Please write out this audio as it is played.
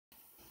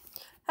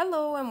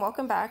Hello and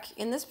welcome back.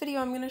 In this video,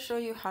 I'm going to show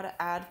you how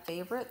to add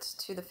favorites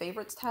to the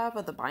favorites tab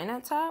of the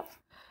Binance app.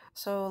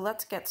 So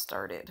let's get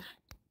started.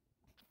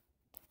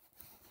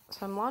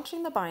 So I'm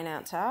launching the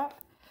Binance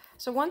app.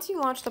 So once you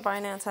launch the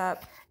Binance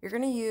app, you're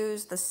going to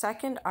use the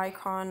second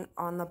icon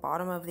on the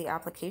bottom of the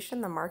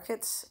application, the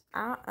markets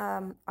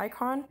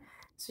icon.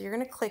 So you're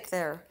going to click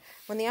there.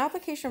 When the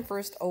application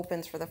first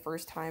opens for the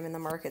first time in the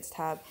markets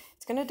tab,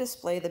 it's going to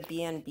display the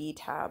BNB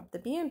tab. The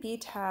BNB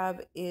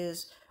tab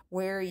is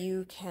where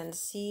you can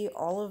see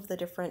all of the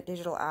different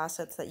digital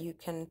assets that you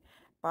can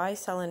buy,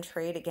 sell, and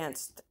trade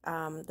against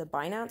the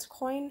Binance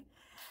coin.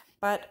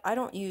 But I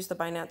don't use the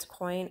Binance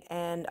coin,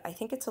 and I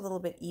think it's a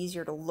little bit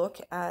easier to look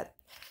at,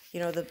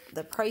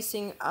 the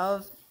pricing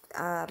of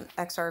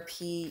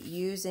XRP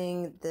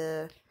using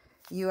the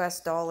US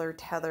dollar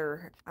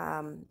tether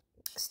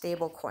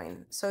stable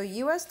coin. So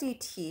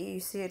USDT,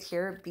 you see it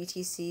here,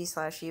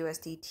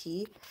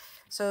 BTC/USDT.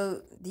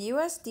 So the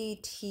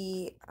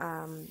USDT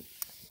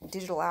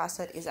digital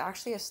asset is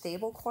actually a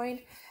stable coin.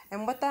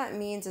 And what that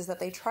means is that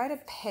they try to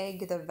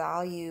peg the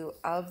value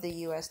of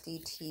the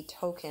USDT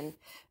token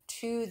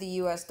to the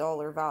US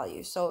dollar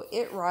value. So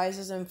it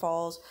rises and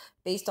falls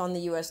based on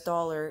the US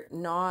dollar,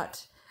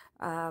 not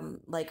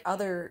like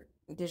other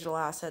digital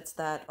assets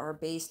that are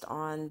based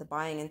on the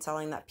buying and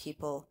selling that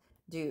people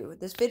do.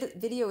 This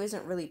video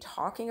isn't really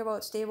talking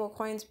about stable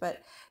coins,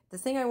 but the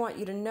thing I want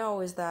you to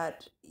know is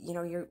that,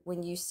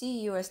 when you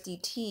see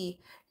USDT,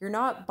 you're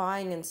not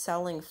buying and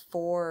selling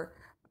for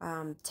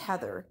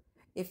tether.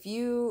 If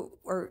you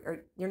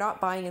or you're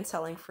not buying and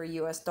selling for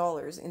US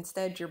dollars,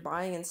 instead you're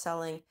buying and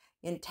selling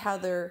in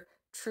Tether,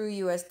 True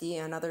USD,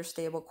 another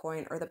stable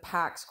coin, or the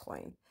PAX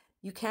coin.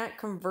 You can't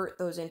convert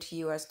those into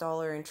US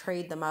dollar and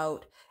trade them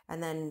out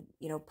and then,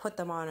 put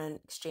them on an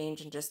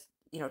exchange and just,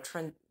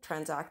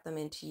 transact them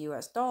into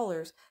US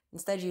dollars.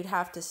 Instead, you'd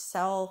have to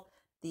sell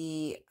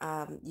the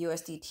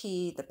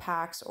USDT, the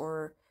PAX,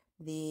 or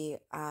the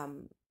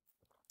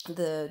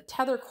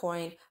Tether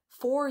coin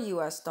for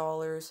US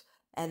dollars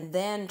and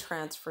then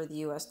transfer the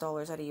US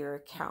dollars out of your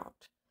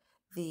account.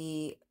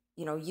 The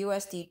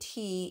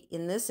USDT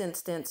in this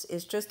instance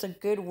is just a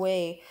good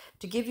way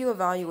to give you a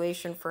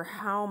valuation for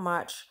how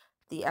much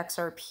the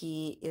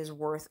XRP is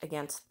worth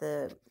against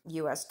the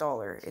US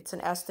dollar. It's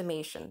an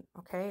estimation,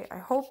 okay? I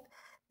hope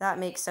that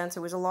makes sense.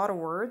 It was a lot of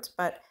words,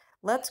 but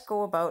let's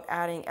go about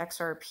adding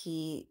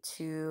XRP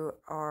to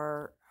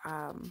our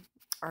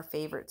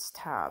favorites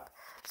tab.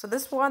 So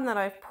this one that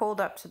I've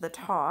pulled up to the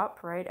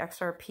top, right,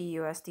 XRP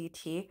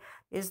USDT,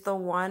 is the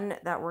one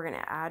that we're going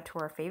to add to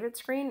our favorite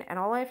screen. And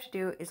all I have to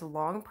do is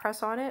long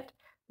press on it,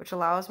 which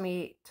allows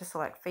me to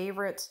select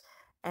favorites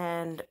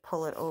and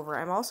pull it over.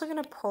 I'm also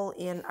going to pull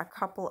in a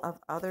couple of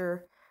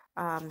other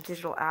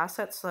digital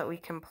assets so that we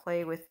can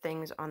play with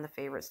things on the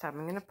favorites tab.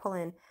 I'm going to pull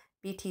in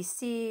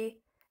BTC,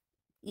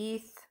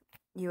 ETH,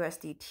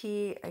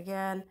 USDT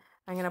again.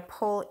 I'm going to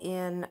pull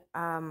in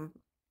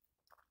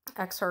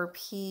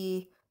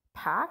XRP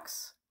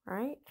PAX,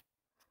 right?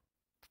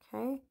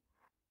 Okay.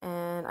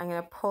 And I'm going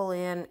to pull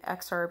in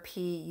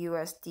XRP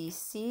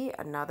USDC,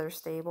 another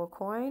stable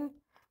coin.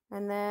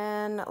 And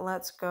then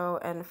let's go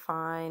and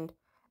find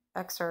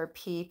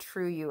XRP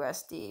True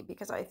USD,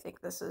 because I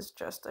think this is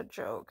just a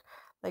joke.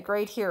 Like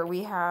right here,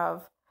 we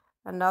have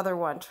another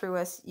one, True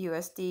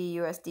USD,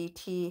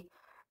 USDT.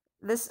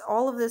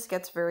 All of this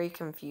gets very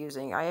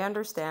confusing. I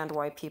understand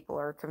why people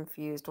are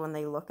confused when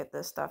they look at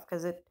this stuff,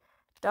 because it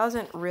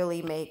doesn't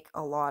really make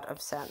a lot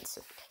of sense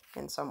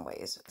in some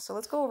ways. So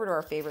let's go over to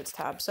our favorites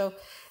tab. So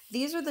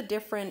these are the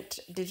different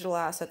digital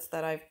assets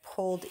that I've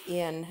pulled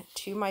in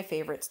to my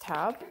favorites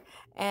tab.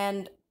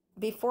 And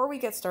before we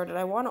get started,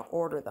 I want to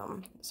order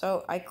them.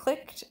 So I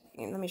clicked,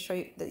 let me show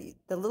you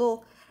the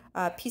little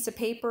piece of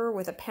paper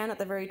with a pen at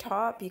the very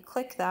top. You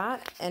click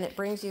that and it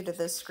brings you to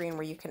this screen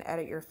where you can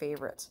edit your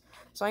favorites.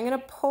 So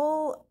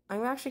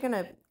I'm actually going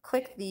to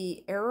click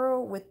the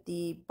arrow with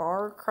the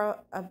bar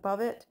above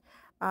it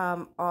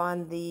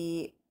on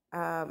the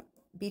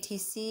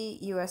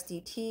BTC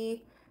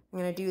USDT. I'm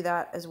going to do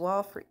that as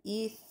well for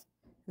ETH,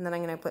 and then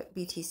I'm going to put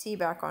BTC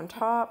back on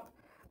top.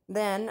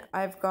 Then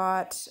I've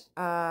got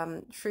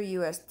True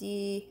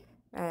USD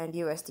and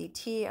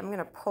USDT. I'm going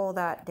to pull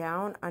that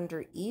down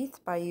under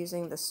ETH by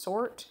using the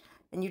sort,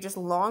 and you just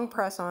long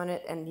press on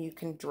it and you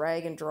can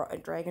drag and drop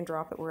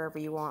it wherever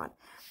you want.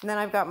 And then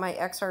I've got my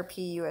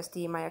XRP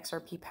USD, my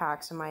XRP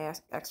PAX, and my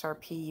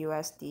XRP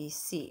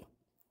USDC.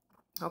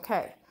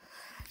 Okay.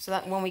 So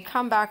that when we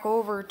come back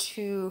over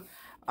to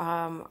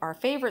our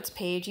favorites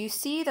page, you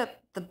see that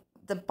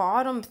the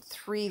bottom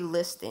three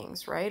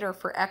listings, right, are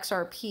for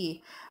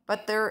XRP,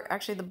 but they're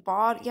actually the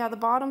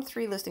bottom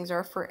three listings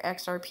are for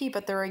XRP,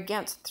 but they're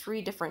against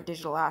three different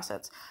digital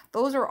assets.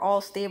 Those are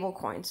all stable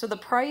coins, so the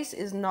price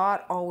is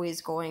not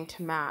always going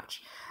to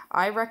match.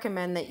 I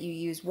recommend that you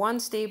use one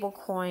stable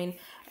coin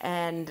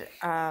and,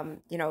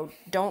 you know,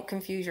 don't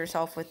confuse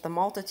yourself with the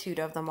multitude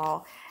of them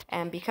all.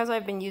 And because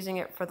I've been using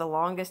it for the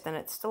longest and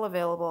it's still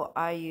available,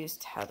 I use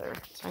Tether.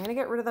 So I'm going to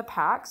get rid of the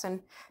packs.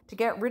 And to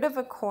get rid of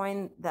a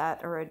coin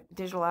that, or a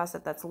digital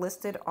asset that's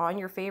listed on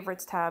your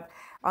favorites tab,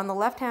 on the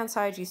left hand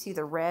side you see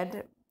the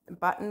red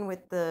button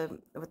with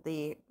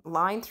the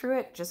line through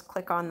it. Just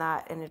click on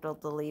that and it'll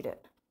delete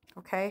it.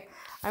 Okay,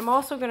 I'm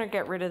also going to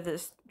get rid of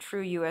this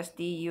True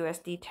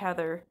USD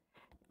Tether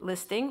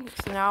listing.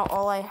 So now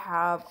all I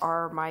have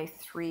are my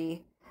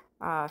three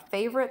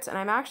favorites, and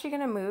I'm actually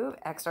going to move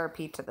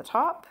XRP to the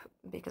top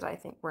because I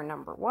think we're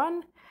number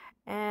one,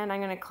 and I'm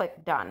going to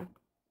click done.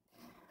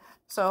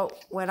 So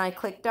when I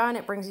click done,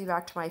 it brings me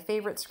back to my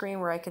favorite screen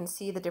where I can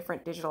see the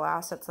different digital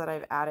assets that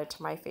I've added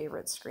to my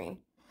favorite screen.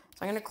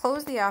 So I'm going to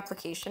close the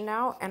application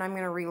now, and I'm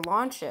going to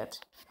relaunch it.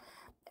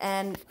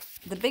 And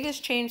the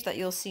biggest change that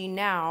you'll see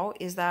now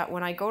is that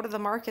when I go to the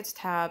markets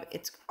tab,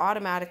 it's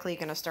automatically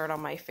going to start on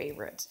my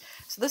favorites.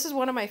 So this is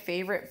one of my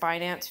favorite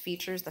Binance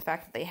features, the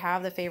fact that they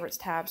have the favorites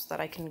tab so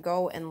that I can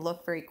go and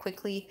look very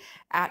quickly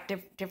at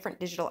different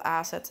digital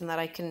assets and that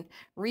I can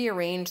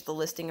rearrange the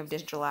listing of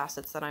digital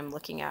assets that I'm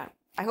looking at.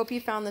 I hope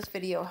you found this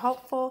video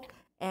helpful,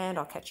 and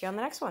I'll catch you on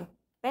the next one.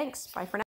 Thanks. Bye for now.